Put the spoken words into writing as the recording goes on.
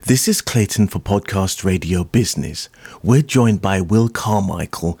This is Clayton for Podcast Radio Business. We're joined by Will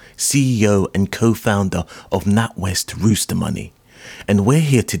Carmichael, CEO and co-founder of NatWest Rooster Money. And we're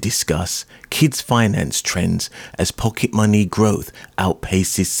here to discuss kids' finance trends as pocket money growth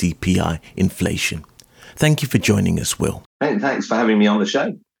outpaces CPI inflation. Thank you for joining us, Will. Thanks for having me on the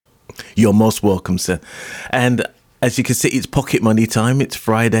show. You're most welcome, sir. And as you can see, it's pocket money time. It's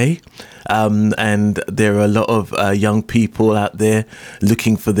Friday. And there are a lot of young people out there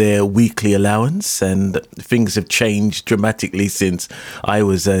looking for their weekly allowance. And things have changed dramatically since I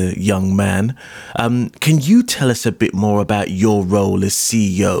was a young man. Can you tell us a bit more about your role as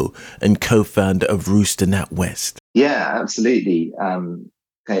CEO and co-founder of Rooster NatWest? Yeah, absolutely.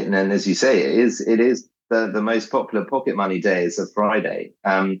 Clayton, and as you say, it is the most popular pocket money day is a Friday.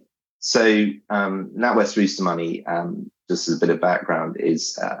 So NatWest Rooster Money, just as a bit of background,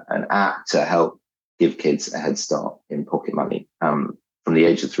 is an app to help give kids a head start in pocket money from the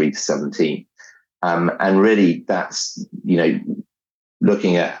age of 3 to 17. And really that's,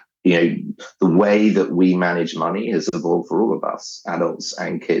 looking at, the way that we manage money has evolved for all of us, adults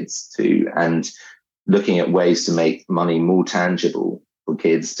and kids too, and looking at ways to make money more tangible for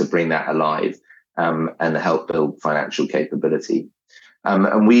kids to bring that alive and help build financial capability.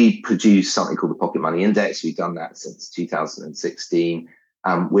 And we produce something called the Pocket Money Index. We've done that since 2016,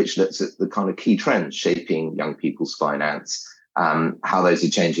 which looks at the kind of key trends shaping young people's finance, how those are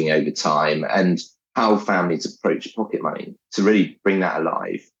changing over time, and how families approach pocket money to really bring that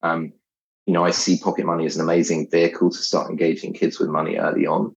alive. I see pocket money as an amazing vehicle to start engaging kids with money early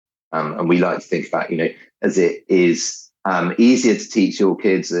on. And we like to think about, as it is easier to teach your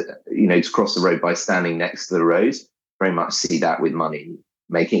kids, to cross the road by standing next to the road. Very much see that with money,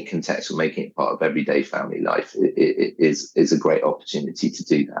 making it contextual, making it part of everyday family life is a great opportunity to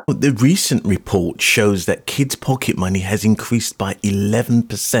do that. The recent report shows that kids' pocket money has increased by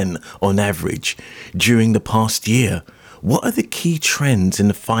 11% on average during the past year. What are the key trends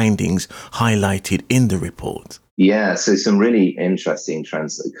and the findings highlighted in the report? Yeah, so some really interesting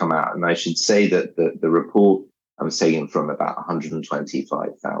trends that come out. And I should say that the report was taken from about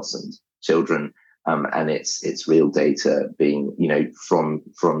 125,000 children. And it's real data being, from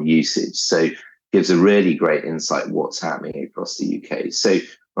usage. So gives a really great insight what's happening across the UK. So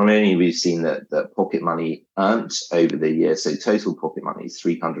not only we've seen that pocket money earned over the year, so total pocket money is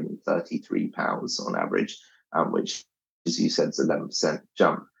 £333 on average, which, as you said, is an 11%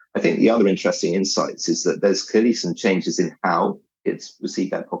 jump. I think the other interesting insights is that there's clearly some changes in how kids receive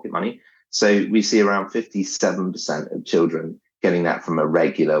their pocket money. So we see around 57% of children getting that from a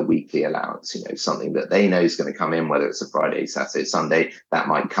regular weekly allowance, something that they know is going to come in, whether it's a Friday, Saturday, Sunday, that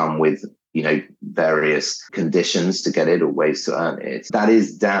might come with, various conditions to get it or ways to earn it. That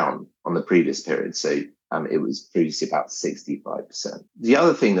is down on the previous period. So it was previously about 65%. The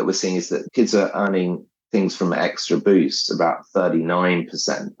other thing that we're seeing is that kids are earning things from extra boost. About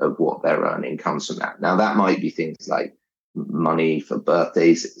 39% of what they're earning comes from that. Now, that might be things like money for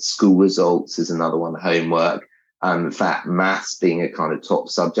birthdays, school results is another one, homework. In fact, maths being a kind of top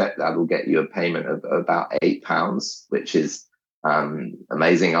subject, that will get you a payment of about £8, which is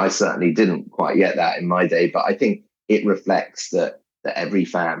amazing. I certainly didn't quite get that in my day, but I think it reflects that every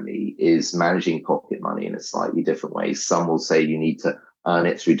family is managing pocket money in a slightly different way. Some will say you need to earn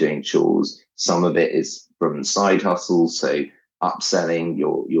it through doing chores. Some of it is from side hustles, so upselling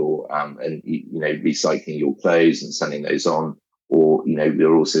your and recycling your clothes and selling those on. Or,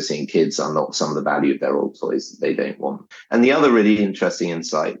 we're also seeing kids unlock some of the value of their old toys that they don't want. And the other really interesting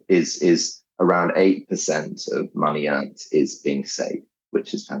insight is around 8% of money earned is being saved,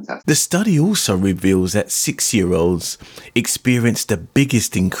 which is fantastic. The study also reveals that 6-year-olds experienced the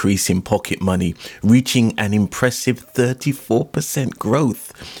biggest increase in pocket money, reaching an impressive 34%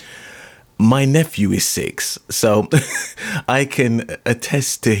 growth. My nephew is 6, so I can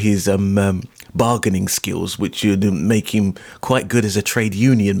attest to his bargaining skills, which would make him quite good as a trade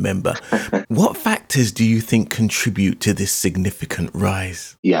union member. What factors do you think contribute to this significant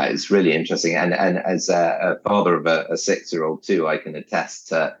rise? Yeah, it's really interesting. And as a father of a 6-year-old too, I can attest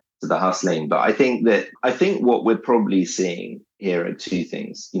to the hustling. But I think what we're probably seeing here are two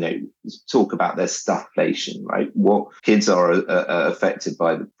things. Talk about their stufflation, right? What kids are affected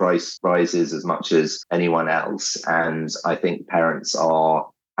by the price rises as much as anyone else. And I think parents are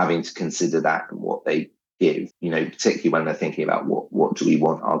having to consider that and what they give, particularly when they're thinking about what do we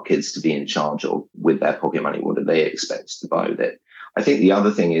want our kids to be in charge of with their pocket money? What do they expect to buy with it? I think the other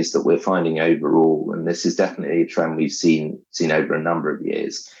thing is that we're finding overall, and this is definitely a trend we've seen over a number of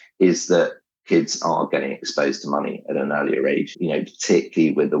years, is that kids are getting exposed to money at an earlier age,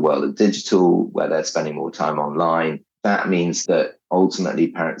 particularly with the world of digital, where they're spending more time online. that means that ultimately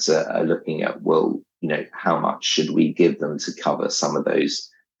parents are looking at, well, how much should we give them to cover some of those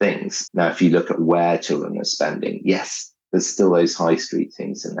things? Now, if you look at where children are spending, yes, there's still those high street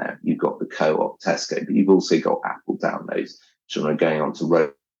things in there. You've got the Co-op, Tesco, but you've also got Apple downloads. Children are going on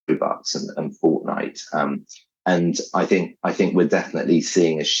to Robux and Fortnite. And I think we're definitely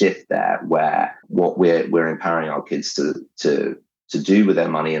seeing a shift there, where what we're empowering our kids to do with their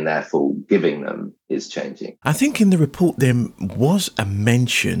money and therefore giving them is changing. I think in the report there was a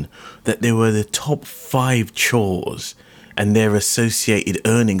mention that there were the top 5 chores and their associated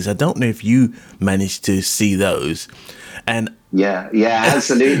earnings. I don't know if you managed to see those. And yeah,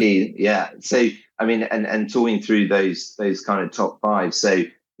 absolutely. Yeah. So, I mean, and talking through those kind of top 5. So,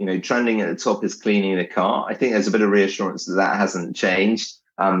 trending at the top is cleaning the car. I think there's a bit of reassurance that hasn't changed.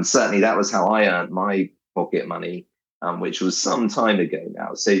 Certainly that was how I earned my pocket money, which was some time ago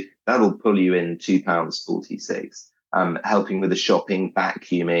now. So that'll pull you in £2.46. Helping with the shopping,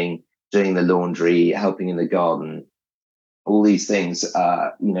 vacuuming, doing the laundry, helping in the garden, all these things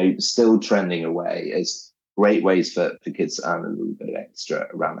are, still trending away as great ways for kids to earn a little bit extra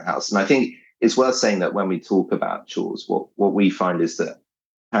around the house. And I think it's worth saying that when we talk about chores, what we find is that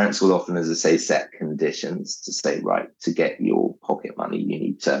parents will often, as I say, set conditions to say, right, to get your pocket money, you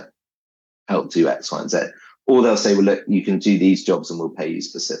need to help do X, Y, and Z. Or they'll say, well, look, you can do these jobs and we'll pay you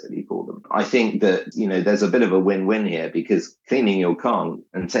specifically for them. I think that, there's a bit of a win-win here, because cleaning your car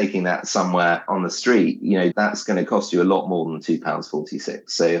and taking that somewhere on the street, that's going to cost you a lot more than £2.46.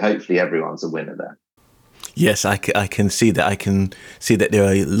 So hopefully everyone's a winner there. Yes, I can see that. I can see that there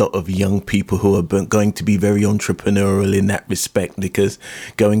are a lot of young people who are going to be very entrepreneurial in that respect, because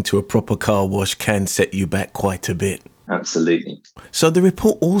going to a proper car wash can set you back quite a bit. Absolutely. So the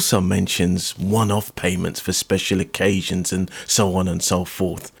report also mentions one-off payments for special occasions and so on and so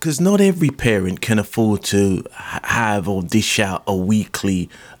forth, because not every parent can afford to have or dish out a weekly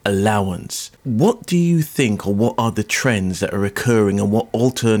allowance. What do you think, or what are the trends that are occurring, and what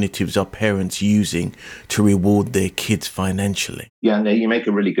alternatives are parents using to reward their kids financially? Yeah, no, you make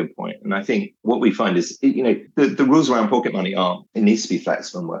a really good point. And I think what we find is, the rules around pocket money are, it needs to be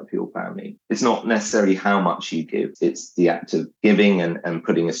flexible and work for your family. It's not necessarily how much you give, it's the act of giving, and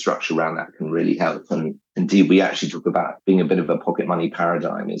putting a structure around that can really help. And indeed, we actually talk about being a bit of a pocket money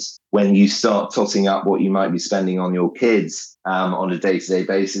paradigm is when you start totting up what you might be spending on your kids on a day-to-day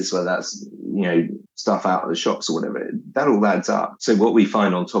basis, whether that's, stuff out of the shops or whatever, that all adds up. So what we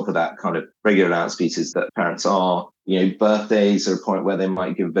find on top of that kind of regular allowance piece is that parents are, birthdays are a point where they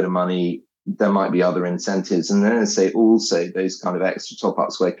might give a bit of money. There might be other incentives. And then I say also those kind of extra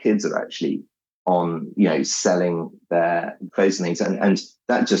top-ups where kids are actually on, selling their clothes and things. And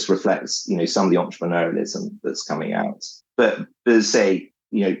that just reflects, some of the entrepreneurialism that's coming out. But say,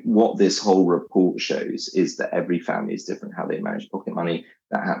 what this whole report shows is that every family is different how they manage pocket money.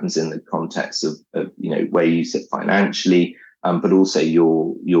 That happens in the context of where you sit financially, but also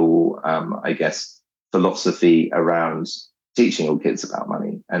your I guess, philosophy around teaching your kids about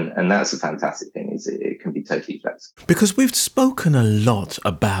money. And that's a fantastic thing, is it can be totally flexible. Because we've spoken a lot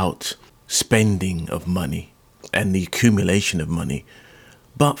about spending of money and the accumulation of money,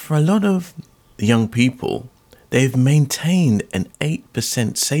 but for a lot of young people, they've maintained an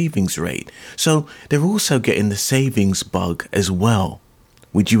 8% savings rate. So they're also getting the savings bug as well.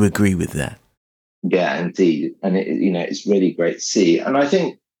 Would you agree with that? Yeah, indeed. And it's really great to see. And I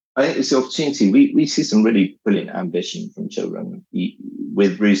think it's the opportunity. We see some really brilliant ambition from children.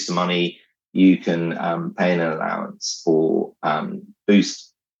 With Rooster Money, you can pay an allowance for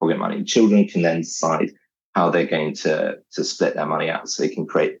Boost pocket money. Children can then decide how they're going to split their money out, so they can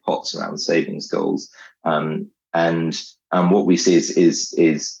create pots around savings goals. And what we see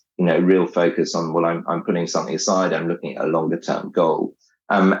is real focus on, well, I'm putting something aside, I'm looking at a longer term goal.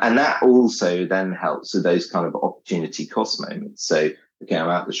 And that also then helps with those kind of opportunity cost moments. So, okay, I'm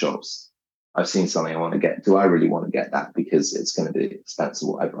at the shops, I've seen something I want to get. Do I really want to get that? Because it's going to be expensive,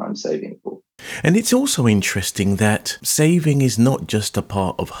 whatever I'm saving for. And it's also interesting that saving is not just a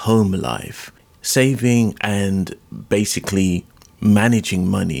part of home life. Saving and basically managing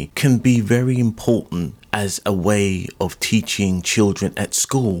money can be very important as a way of teaching children at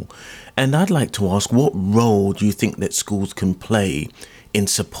school. And I'd like to ask, what role do you think that schools can play in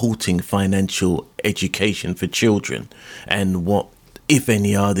supporting financial education for children? And what, if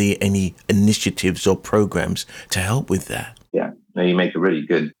any, are there any initiatives or programs to help with that? Yeah, no, you make a really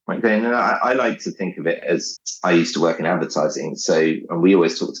good point. And I like to think of it as, I used to work in advertising. and we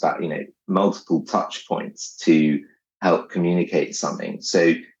always talked about, multiple touch points to help communicate something.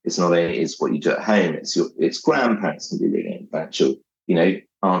 So it's not only is what you do at home, it's grandparents can be really influential.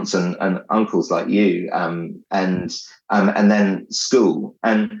 aunts and uncles like you, and then school.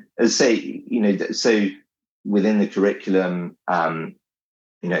 And as I say, so within the curriculum,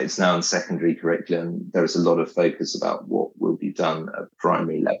 it's now in secondary curriculum. There is a lot of focus about what will be done at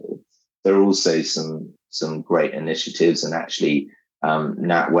primary level. There are also some great initiatives, and actually,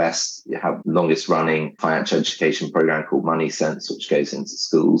 NatWest have the longest running financial education program called Money Sense, which goes into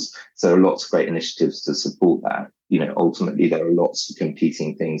schools. So there are lots of great initiatives to support that. Ultimately, there are lots of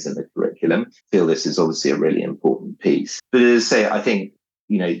competing things in the curriculum. I feel this is obviously a really important piece. But as I say, I think,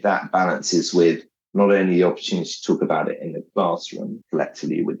 that balances with not only the opportunity to talk about it in the classroom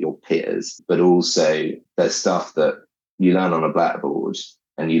collectively with your peers, but also the stuff that you learn on a blackboard,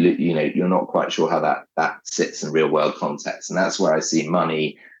 and you're not quite sure how that sits in real world context. And that's where I see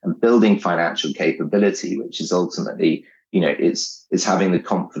money and building financial capability, which is ultimately, it's having the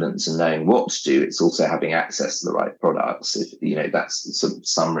confidence and knowing what to do. It's also having access to the right products. If that's the sort of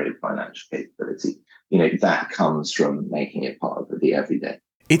summary of financial capability. That comes from making it part of the everyday.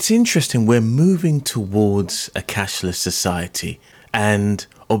 It's interesting. We're moving towards a cashless society. And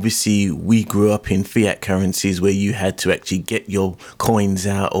obviously, we grew up in fiat currencies where you had to actually get your coins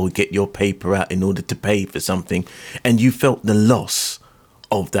out or get your paper out in order to pay for something. And you felt the loss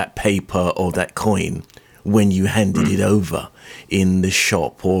of that paper or that coin when you handed it over in the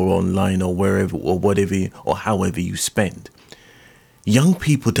shop or online or wherever or whatever or however you spend. Young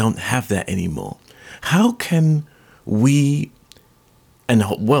people don't have that anymore. How can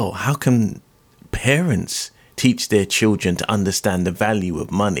how can parents teach their children to understand the value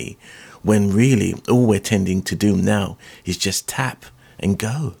of money when really all we're tending to do now is just tap and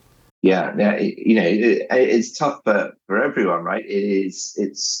go? Yeah, it's tough for everyone, right?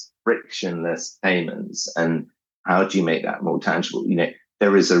 It's frictionless payments, and how do you make that more tangible?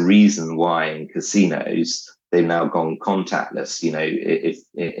 There is a reason why in casinos they've now gone contactless. If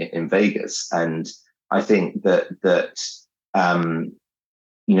in Vegas, and I think that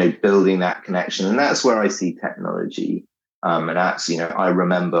building that connection, and that's where I see technology. And that's, I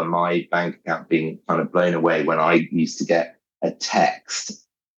remember my bank account being kind of blown away when I used to get a text,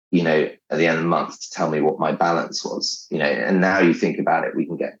 at the end of the month to tell me what my balance was, and now you think about it, we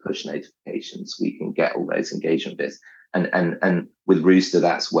can get push notifications, we can get all those engagement bits. And with Rooster,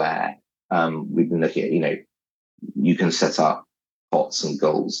 that's where we've been looking at, you can set up pots and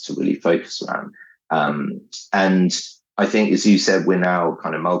goals to really focus around. And I think, as you said, we're now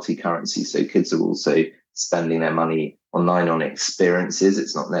kind of multi-currency. So kids are also spending their money online on experiences.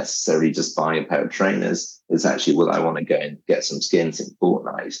 It's not necessarily just buying a pair of trainers. It's actually, I want to go and get some skins in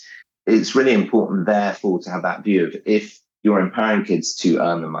Fortnite. It's really important, therefore, to have that view of, if you're empowering kids to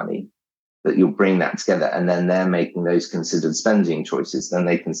earn the money, that you'll bring that together, and then they're making those considered spending choices. Then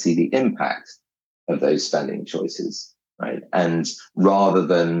they can see the impact of those spending choices, right? And rather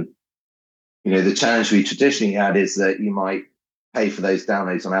than, the challenge we traditionally had is that you might pay for those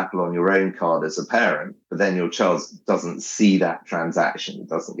downloads on Apple on your own card as a parent, but then your child doesn't see that transaction,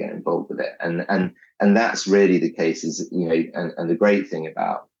 doesn't get involved with it. And that's really the case, is, and the great thing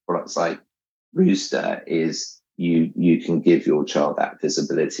about products like Rooster is you can give your child that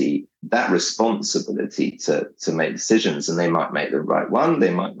visibility, that responsibility to make decisions, and they might make the right one,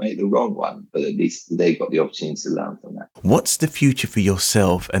 they might make the wrong one, but at least they've got the opportunity to learn from that. What's the future for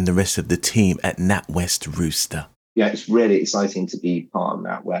yourself and the rest of the team at NatWest Rooster? Yeah, it's really exciting to be part of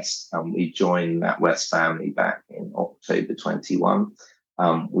NatWest. We joined NatWest family back in October 21.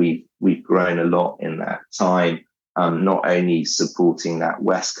 We've grown a lot in that time, not only supporting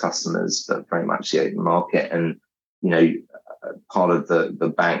NatWest customers, but very much the open market. And part of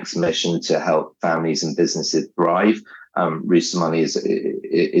the bank's mission to help families and businesses thrive. Rooster Money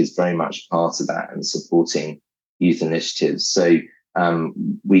is very much part of that, and supporting youth initiatives. So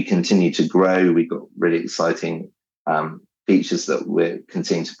we continue to grow. We've got really exciting features that we're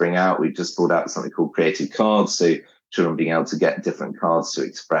continuing to bring out. We've just brought out something called Creative Cards, so children being able to get different cards to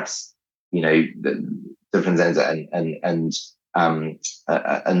express, the different ends, and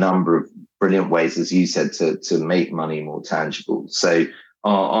a number of brilliant ways, as you said, to make money more tangible. So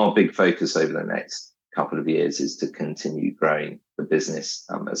our big focus over the next couple of years is to continue growing the business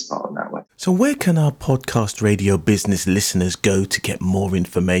as part of NatWest. So where can our podcast radio business listeners go to get more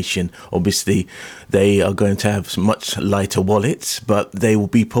information? Obviously, they are going to have much lighter wallets, but they will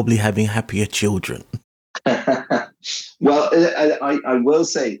be probably having happier children. Well, I will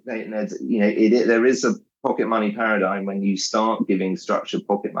say, Ned, there is a pocket money paradigm. When you start giving structured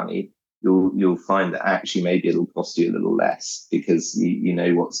pocket money, you'll find that actually maybe it'll cost you a little less, because you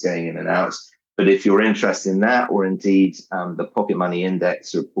know what's going in and out. But if you're interested in that, or indeed the Pocket Money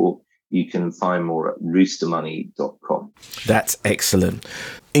Index report, you can find more at roostermoney.com. That's excellent.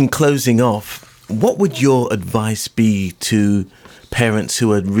 In closing off, what would your advice be to parents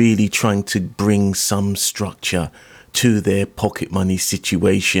who are really trying to bring some structure to their pocket money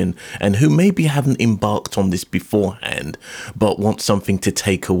situation and who maybe haven't embarked on this beforehand, but want something to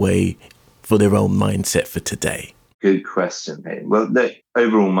take away for their own mindset for today? Good question, Hayden. Well,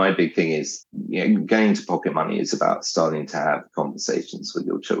 overall, my big thing is, going into pocket money is about starting to have conversations with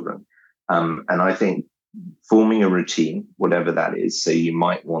your children. And I think forming a routine, whatever that is, so you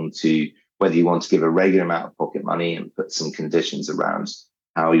might want to, whether you want to give a regular amount of pocket money and put some conditions around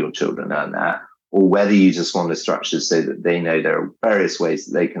how your children earn that, or whether you just want to structure so that they know there are various ways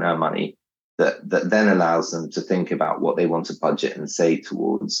that they can earn money that then allows them to think about what they want to budget and save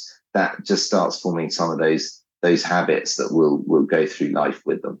towards, that just starts forming some of those habits that will go through life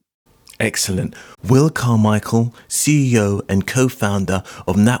with them. Excellent. Will Carmichael, CEO and co-founder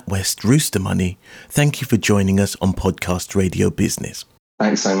of NatWest Rooster Money, thank you for joining us on Podcast Radio Business.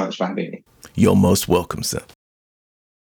 Thanks so much for having me. You're most welcome, sir.